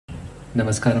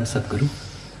Namaskaram Sadhguru.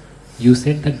 You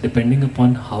said that depending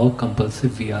upon how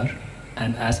compulsive we are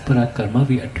and as per our karma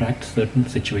we attract certain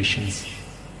situations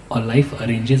or life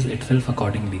arranges itself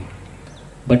accordingly.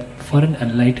 But for an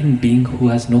enlightened being who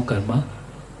has no karma,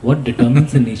 what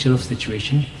determines the nature of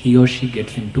situation he or she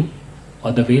gets into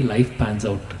or the way life pans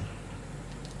out?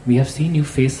 We have seen you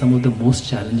face some of the most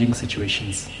challenging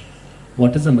situations.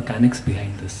 What is the mechanics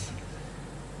behind this?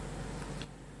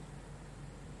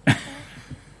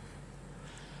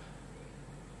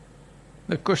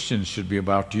 The question should be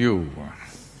about you.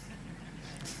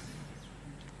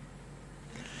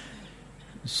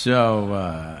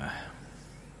 So,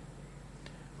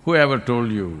 whoever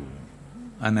told you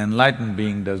an enlightened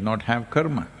being does not have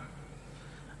karma?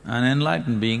 An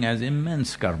enlightened being has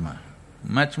immense karma,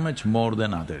 much, much more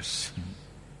than others.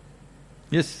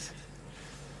 Yes.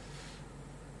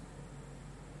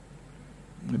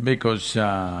 Because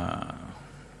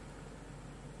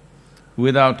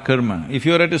without karma, if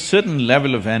you're at a certain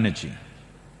level of energy,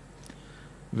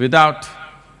 without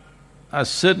a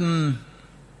certain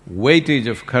weightage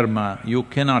of karma, you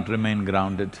cannot remain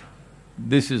grounded.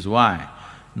 This is why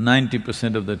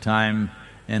 90% of the time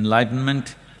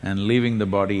enlightenment and leaving the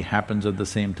body happens at the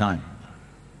same time.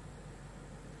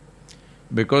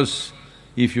 Because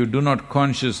if you do not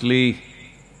consciously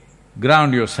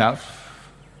ground yourself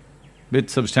with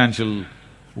substantial,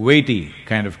 weighty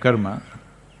kind of karma,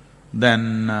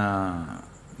 then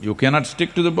you cannot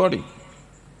stick to the body.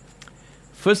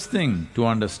 First thing to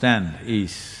understand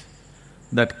is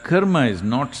that karma is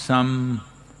not some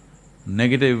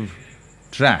negative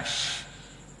trash.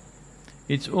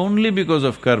 It's only because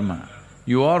of karma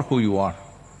you are who you are.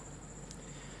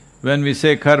 When we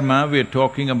say karma, we are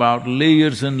talking about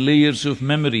layers and layers of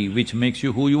memory which makes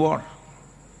you who you are.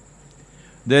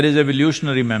 There is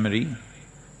evolutionary memory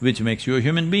which makes you a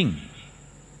human being.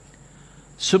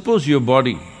 Suppose your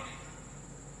body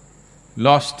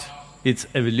lost its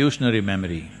evolutionary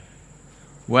memory,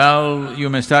 well, you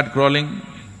may start crawling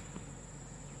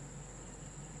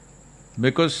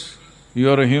because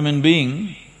you are a human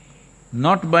being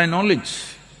not by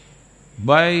knowledge,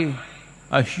 by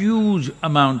a huge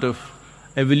amount of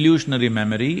evolutionary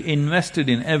memory invested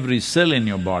in every cell in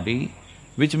your body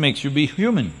which makes you be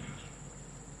human.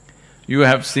 You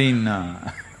have seen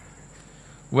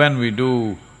when we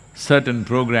do certain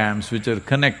programs which are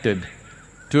connected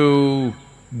to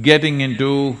getting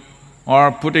into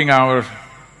or putting our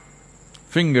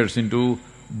fingers into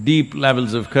deep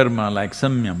levels of karma like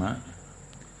samyama,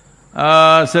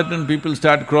 certain people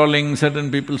start crawling, certain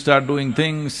people start doing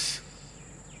things.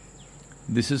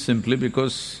 This is simply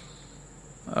because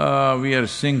we are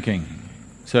sinking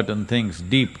certain things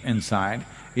deep inside,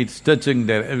 it's touching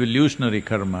their evolutionary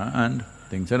karma and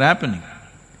things are happening.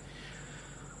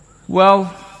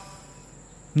 Well,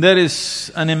 there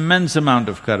is an immense amount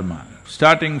of karma,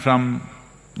 starting from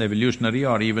the evolutionary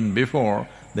or even before,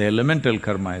 the elemental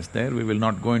karma is there, we will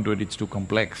not go into it, it's too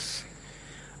complex.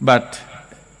 But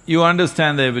you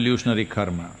understand the evolutionary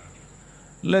karma.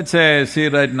 Let's say, see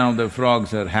right now the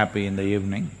frogs are happy in the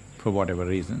evening for whatever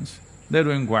reasons, they're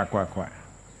doing quack, quack, quack.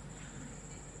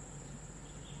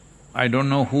 I don't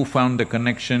know who found the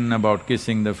connection about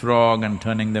kissing the frog and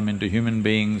turning them into human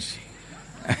beings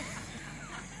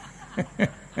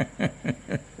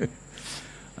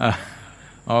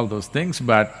all those things,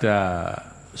 but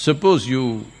suppose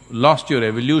you lost your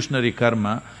evolutionary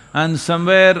karma and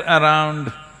somewhere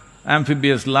around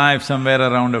amphibious life, somewhere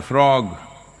around a frog,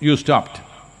 you stopped.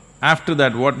 After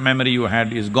that, what memory you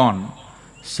had is gone.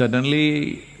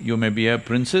 Suddenly, you may be a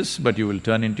princess, but you will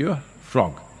turn into a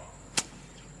frog.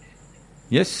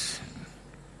 Yes?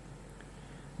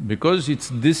 Because it's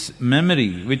this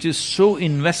memory which is so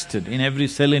invested in every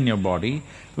cell in your body,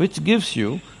 which gives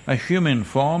you a human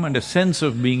form and a sense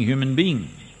of being human being.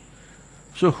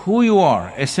 So who you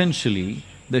are, essentially,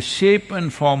 the shape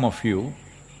and form of you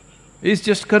is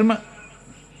just karma,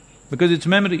 because it's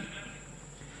memory.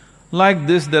 Like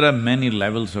this, there are many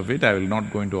levels of it, I will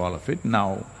not go into all of it.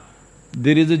 Now,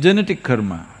 there is a genetic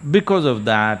karma. Because of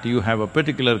that, you have a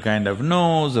particular kind of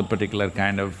nose, a particular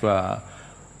kind of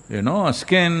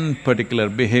skin, particular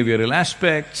behavioral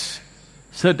aspects,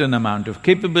 certain amount of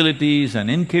capabilities and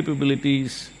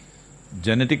incapabilities.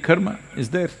 Genetic karma is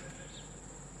there.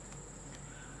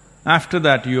 After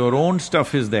that, your own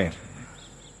stuff is there,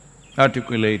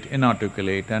 articulate,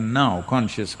 inarticulate, and now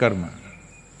conscious karma.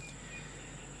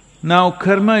 Now,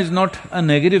 karma is not a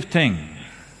negative thing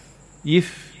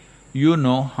if you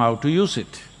know how to use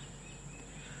it.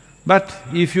 But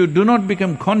if you do not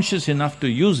become conscious enough to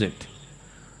use it,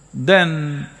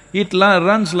 then it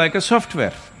runs like a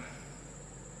software.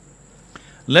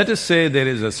 Let us say there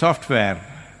is a software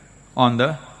on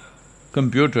the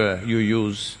computer you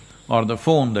use or the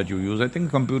phone that you use. I think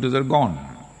computers are gone.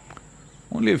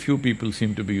 Only a few people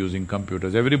seem to be using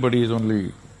computers, everybody is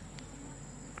only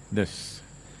this.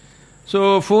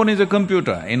 So, phone is a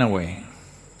computer in a way.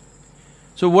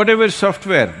 So, whatever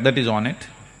software that is on it,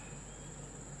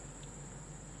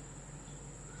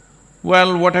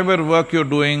 well, whatever work you're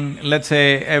doing, let's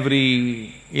say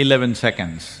every 11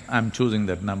 seconds, I'm choosing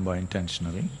that number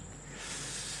intentionally,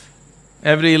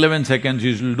 every 11 seconds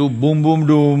you will do boom, boom,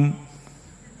 doom.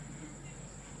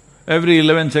 Every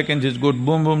 11 seconds is good,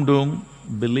 boom, boom, doom.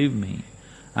 Believe me,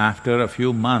 after a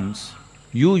few months,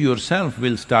 you yourself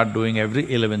will start doing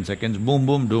every 11 seconds, boom,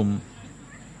 boom, doom.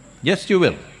 Yes, you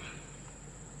will.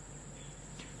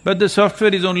 But the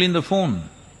software is only in the phone.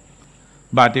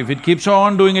 But if it keeps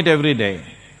on doing it every day,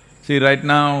 see right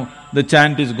now the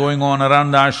chant is going on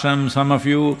around the ashram, some of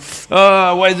you,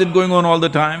 why is it going on all the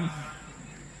time?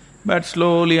 But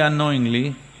slowly,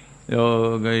 unknowingly,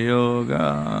 yoga,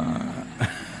 yoga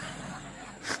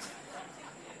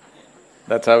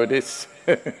that's how it is.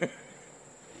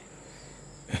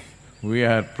 We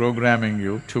are programming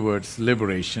you towards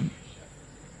liberation.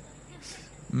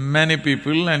 Many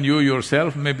people and you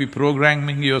yourself may be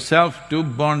programming yourself to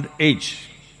bondage.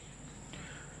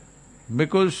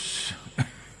 Because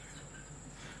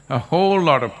a whole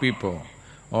lot of people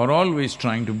are always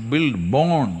trying to build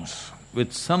bonds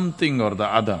with something or the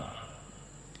other,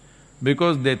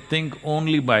 because they think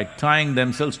only by tying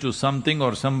themselves to something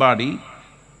or somebody,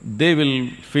 they will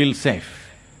feel safe.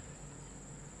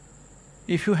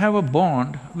 If you have a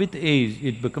bond, with age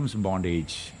it becomes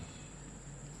bondage.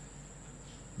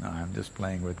 No, I'm just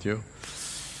playing with you.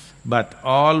 But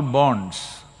all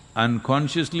bonds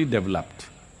unconsciously developed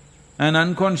and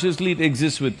unconsciously it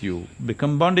exists with you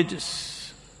become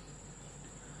bondages.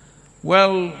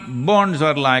 Well, bonds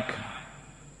are like,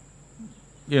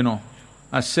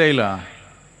 a sailor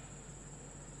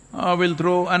will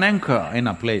throw an anchor in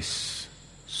a place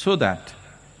so that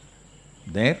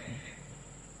there,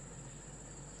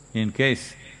 in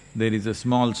case there is a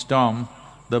small storm,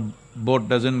 the boat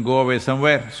doesn't go away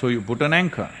somewhere, so you put an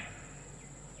anchor.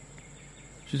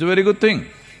 It's a very good thing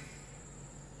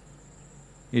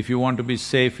if you want to be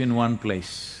safe in one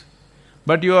place.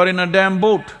 But you are in a damn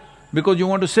boat because you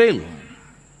want to sail.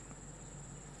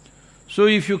 So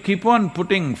if you keep on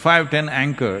putting 5, 10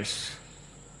 anchors,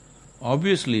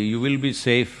 obviously you will be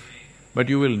safe, but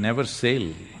you will never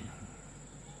sail.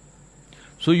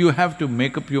 So you have to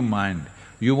make up your mind,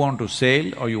 you want to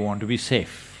sail or you want to be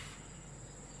safe.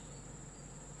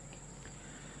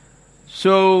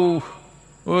 So,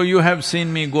 you have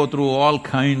seen me go through all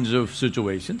kinds of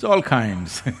situations, all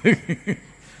kinds.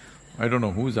 I don't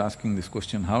know who's asking this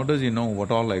question, how does he know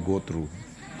what all I go through?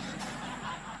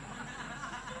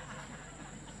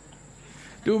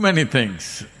 Too many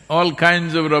things, all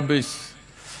kinds of rubbish.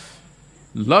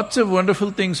 Lots of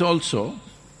wonderful things also,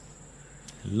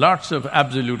 lots of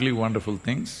absolutely wonderful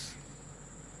things.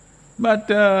 But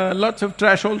lots of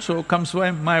trash also comes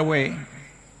my way.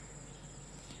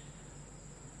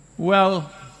 Well,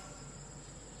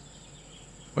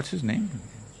 what's his name?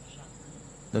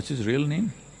 That's his real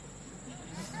name?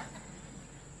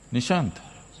 Nishant?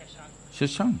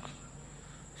 Shashank.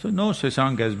 So no,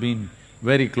 Shashank has been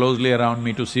very closely around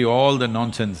me to see all the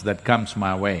nonsense that comes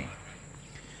my way.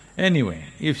 Anyway,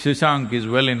 if Shashank is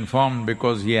well informed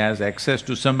because he has access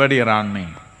to somebody around me,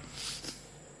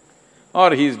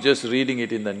 or he's just reading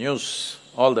it in the news,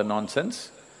 all the nonsense,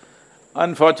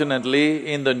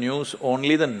 unfortunately, in the news,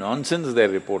 only the nonsense they're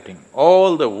reporting.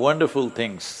 All the wonderful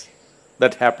things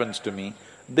that happens to me,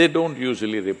 they don't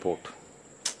usually report.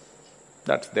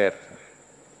 That's their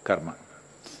karma.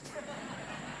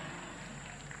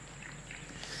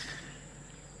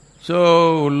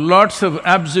 So, lots of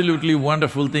absolutely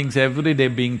wonderful things every day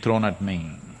being thrown at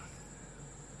me.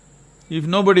 If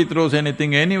nobody throws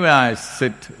anything, anyway I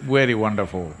sit very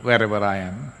wonderful wherever I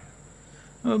am.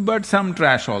 But some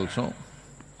trash also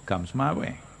comes my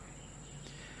way.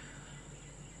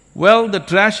 Well, the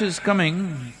trash is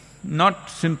coming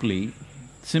not simply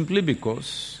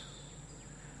because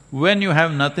when you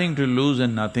have nothing to lose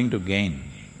and nothing to gain,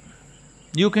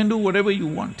 you can do whatever you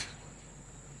want.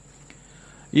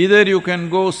 Either you can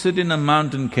go sit in a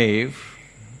mountain cave,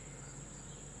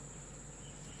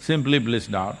 simply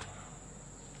blissed out,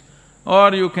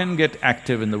 or you can get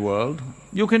active in the world.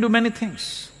 You can do many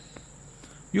things.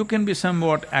 You can be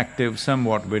somewhat active,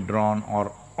 somewhat withdrawn,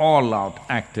 or all out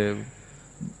active,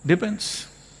 depends.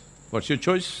 What's your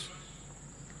choice?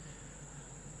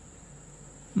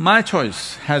 My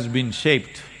choice has been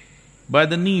shaped by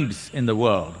the needs in the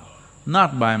world,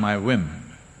 not by my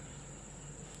whim.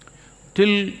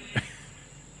 till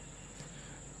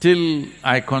till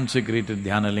I consecrated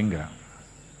Dhyanalinga,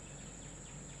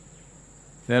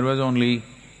 there was only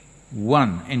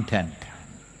one intent.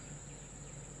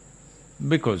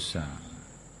 Because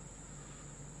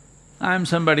I'm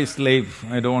somebody's slave,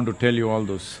 I don't want to tell you all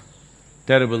those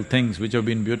terrible things which have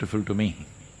been beautiful to me.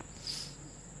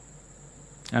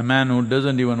 A man who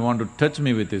doesn't even want to touch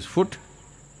me with his foot,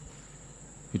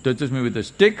 he touches me with a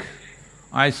stick,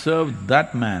 I served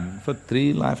that man for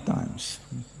 3 lifetimes.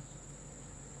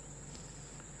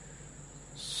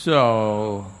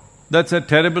 So, that's a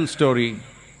terrible story,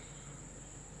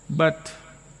 but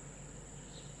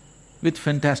with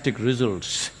fantastic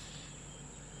results.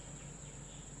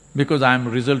 Because I'm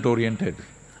result-oriented,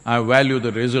 I value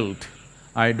the result,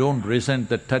 I don't resent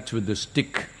the touch with the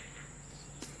stick.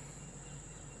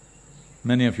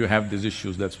 Many of you have these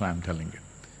issues, that's why I'm telling you.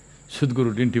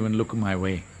 Sadhguru didn't even look my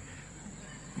way.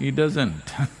 He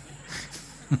doesn't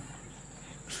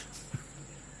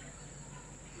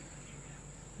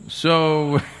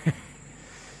So,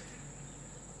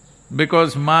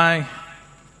 because my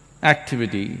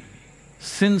activity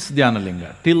since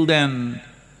Dhyanalinga, till then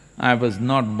I was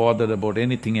not bothered about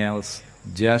anything else,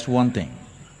 just one thing.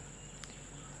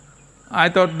 I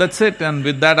thought that's it and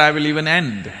with that I will even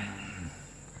end.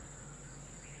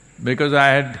 Because I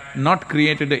had not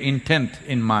created an intent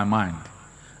in my mind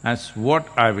as what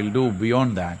I will do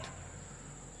beyond that.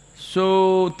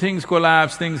 So things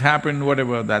collapsed, things happened,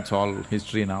 whatever, that's all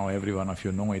history now, every one of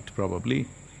you know it probably.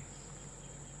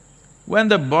 When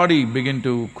the body began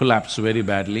to collapse very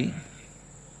badly,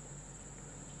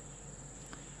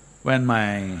 when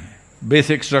my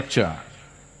basic structure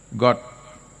got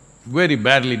very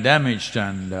badly damaged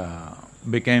and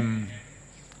became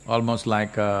almost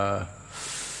like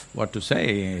what to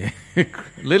say,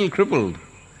 little crippled,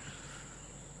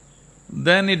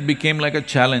 then it became like a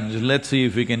challenge, let's see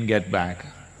if we can get back.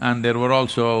 And there were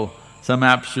also some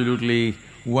absolutely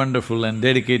wonderful and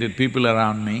dedicated people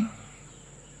around me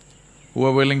who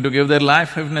were willing to give their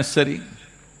life if necessary.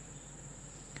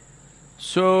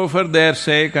 So for their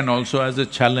sake and also as a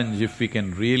challenge, if we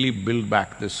can really build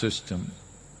back the system,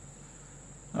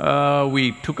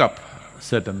 we took up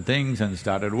certain things and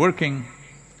started working,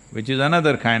 which is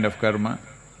another kind of karma.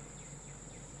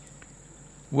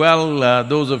 Well,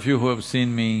 those of you who have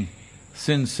seen me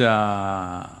since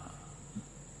 99,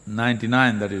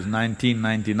 that is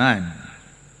 1999,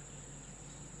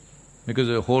 because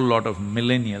a whole lot of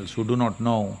millennials who do not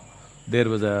know there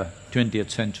was a 20th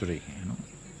century, you know.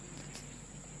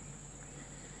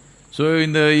 So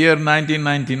in the year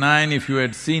 1999, if you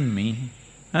had seen me,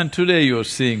 and today you are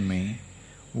seeing me,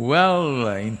 well,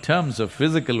 in terms of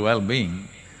physical well-being,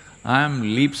 I'm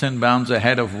leaps and bounds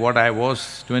ahead of what I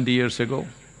was 20 years ago.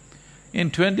 In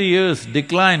 20 years,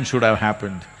 decline should have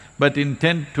happened, but in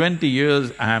 20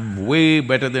 years, I'm way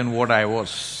better than what I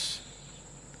was.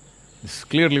 It's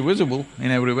clearly visible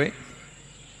in every way.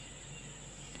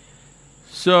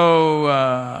 So,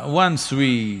 once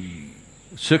we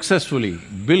successfully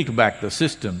built back the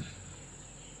system,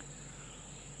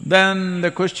 then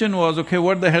the question was, okay,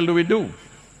 what the hell do we do?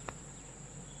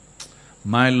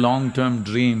 My long-term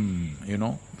dream, you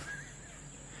know,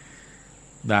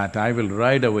 that I will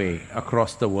ride away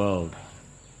across the world,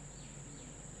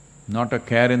 not a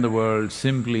care in the world,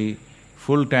 simply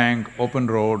full tank, open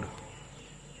road,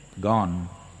 gone.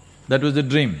 That was the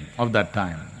dream of that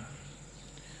time.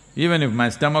 Even if my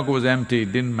stomach was empty,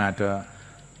 it didn't matter.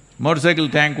 Motorcycle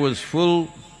tank was full,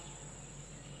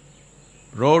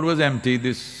 road was empty,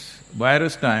 this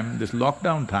virus time, this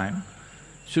lockdown time,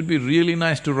 should be really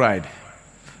nice to ride.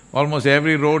 Almost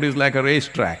every road is like a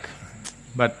racetrack,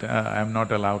 but I'm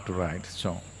not allowed to ride,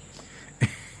 so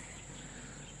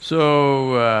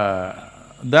So,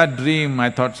 that dream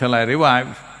I thought, shall I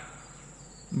revive?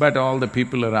 But all the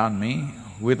people around me,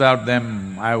 without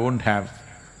them I wouldn't have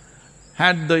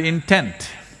had the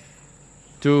intent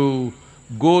to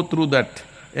go through that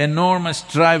enormous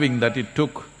striving that it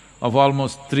took of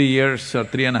almost 3 years or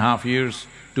 3.5 years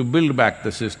to build back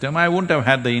the system. I wouldn't have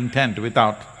had the intent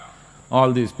without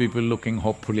all these people looking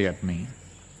hopefully at me.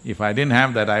 If I didn't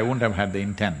have that, I wouldn't have had the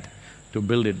intent to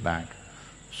build it back.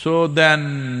 So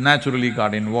then naturally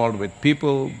got involved with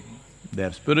people,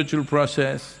 their spiritual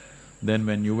process. Then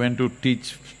when you went to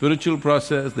teach spiritual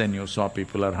process, then you saw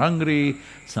people are hungry,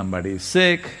 somebody is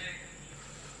sick,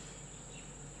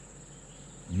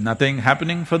 nothing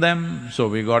happening for them, so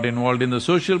we got involved in the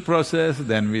social process.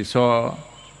 Then we saw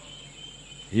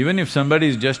even if somebody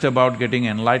is just about getting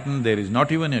enlightened, there is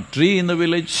not even a tree in the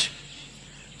village,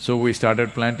 so we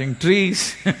started planting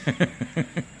trees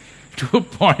to a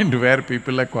point where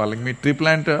people are calling me tree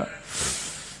planter.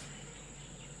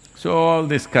 So all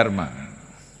this karma.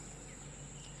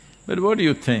 But what do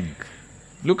you think?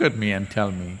 Look at me and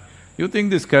tell me, you think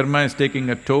this karma is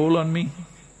taking a toll on me?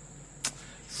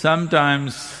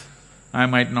 Sometimes I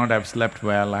might not have slept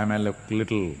well, I may look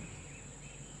little…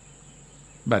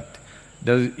 But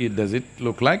does it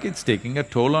look like it's taking a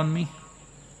toll on me?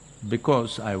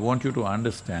 Because I want you to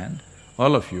understand,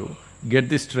 all of you, get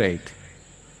this straight.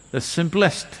 The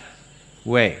simplest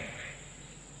way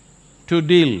to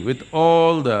deal with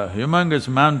all the humongous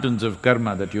mountains of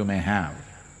karma that you may have,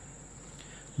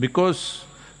 because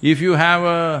if you have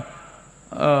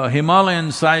a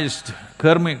Himalayan-sized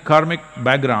karmic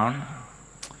background,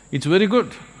 it's very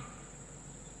good.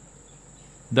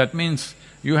 That means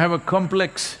you have a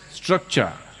complex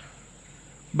structure.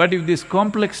 But if this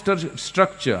complex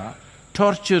structure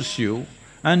tortures you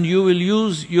and you will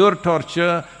use your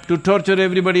torture to torture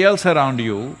everybody else around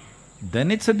you, then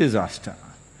it's a disaster.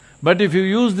 But if you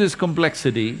use this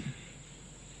complexity,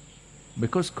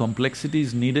 because complexity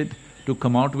is needed to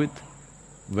come out with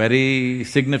very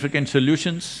significant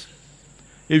solutions.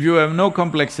 If you have no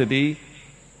complexity,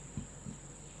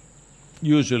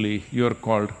 usually you're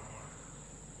called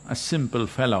a simple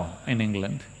fellow in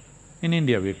England. In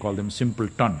India we call them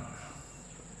simpleton.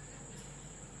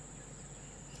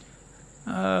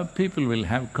 People will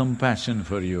have compassion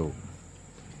for you,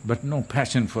 but no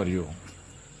passion for you.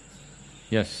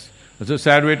 Yes, that's a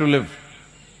sad way to live.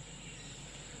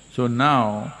 So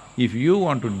now, if you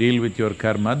want to deal with your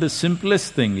karma, the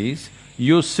simplest thing is,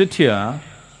 you sit here,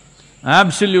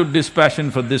 absolute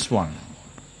dispassion for this one,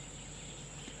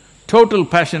 total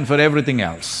passion for everything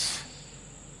else.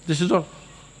 This is all.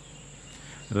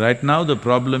 Right now the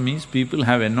problem is, people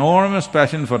have enormous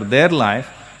passion for their life,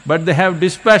 but they have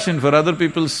dispassion for other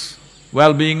people's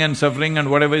well-being and suffering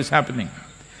and whatever is happening.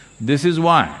 This is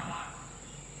why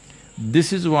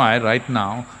right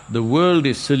now the world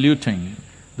is saluting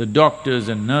the doctors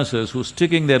and nurses who are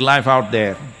sticking their life out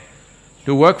there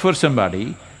to work for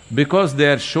somebody, because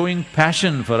they are showing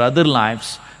passion for other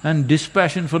lives and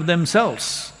dispassion for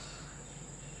themselves.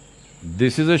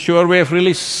 This is a sure way of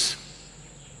release.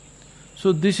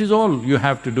 So this is all you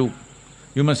have to do.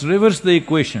 You must reverse the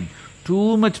equation.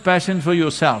 Too much passion for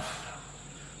yourself,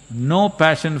 no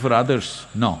passion for others,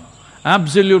 no.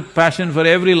 Absolute passion for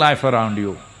every life around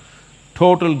you,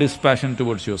 total dispassion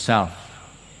towards yourself.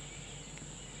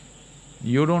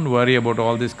 You don't worry about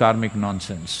all this karmic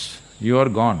nonsense. You are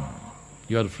gone.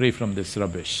 You are free from this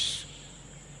rubbish.